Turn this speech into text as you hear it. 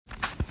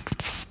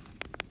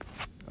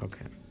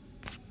Okay.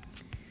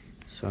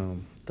 So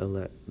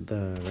the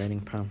writing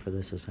prompt for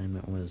this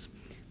assignment was: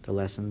 the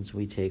lessons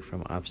we take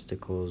from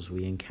obstacles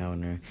we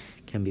encounter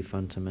can be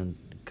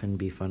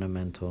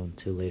fundamental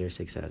to later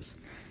success.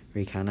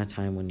 Recount a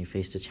time when you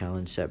faced a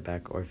challenge,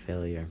 setback, or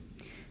failure.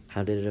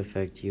 How did it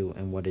affect you,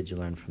 and what did you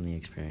learn from the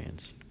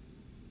experience?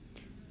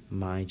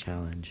 My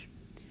challenge: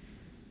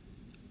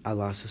 I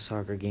lost a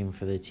soccer game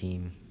for the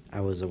team.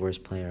 I was the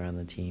worst player on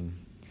the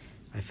team.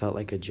 I felt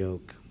like a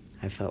joke.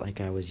 I felt like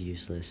I was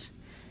useless.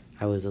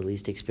 I was the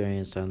least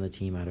experienced on the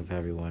team out of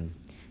everyone.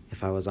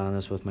 If I was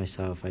honest with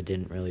myself, I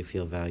didn't really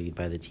feel valued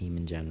by the team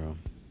in general.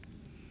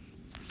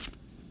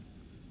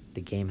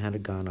 The game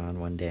had gone on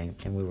one day,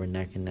 and we were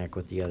neck and neck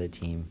with the other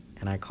team,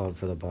 and I called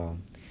for the ball.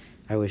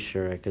 I was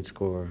sure I could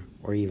score,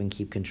 or even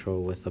keep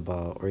control with the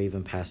ball, or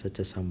even pass it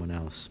to someone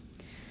else.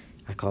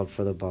 I called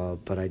for the ball,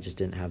 but I just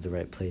didn't have the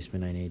right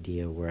placement and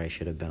idea where I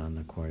should have been on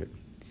the court.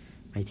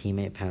 My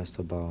teammate passed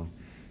the ball.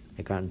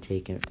 It got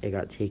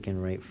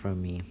taken right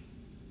from me,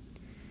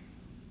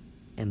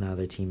 and the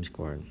other team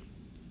scored.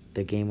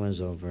 The game was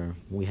over.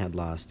 We had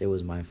lost. It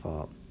was my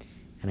fault.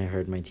 And I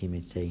heard my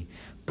teammates say,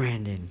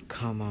 "Brandon,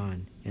 come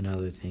on," and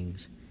other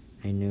things.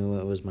 I knew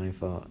it was my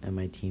fault, and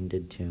my team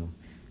did too.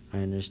 I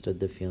understood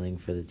the feeling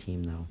for the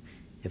team, though.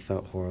 It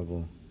felt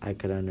horrible. I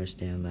could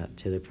understand that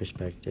to the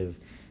perspective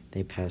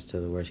they passed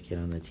to the worst kid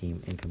on the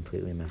team and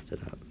completely messed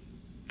it up.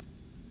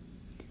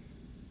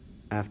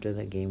 After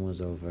the game was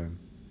over,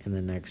 and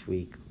the next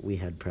week we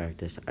had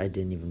practice, I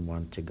didn't even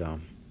want to go.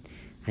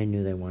 I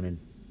knew they wanted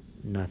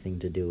nothing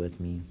to do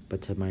with me,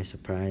 but to my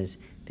surprise,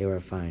 they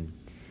were fine.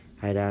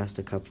 I had asked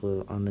a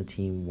couple on the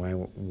team why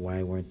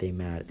weren't they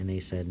mad, and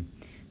they said,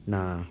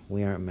 "Nah,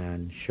 we aren't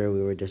mad. Sure,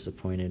 we were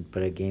disappointed,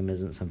 but a game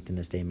isn't something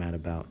to stay mad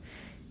about.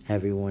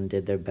 Everyone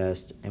did their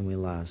best, and we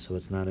lost, so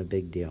it's not a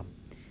big deal.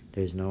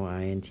 There's no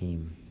I in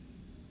team."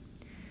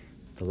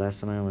 The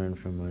lesson I learned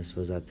from this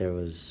was that there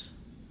was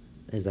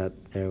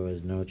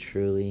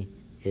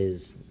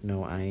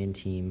no I in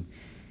team,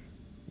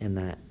 and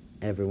that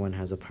everyone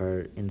has a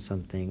part in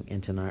something,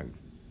 and to not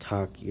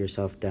talk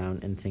yourself down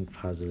and think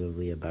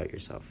positively about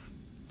yourself.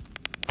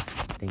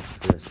 Thanks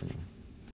for listening.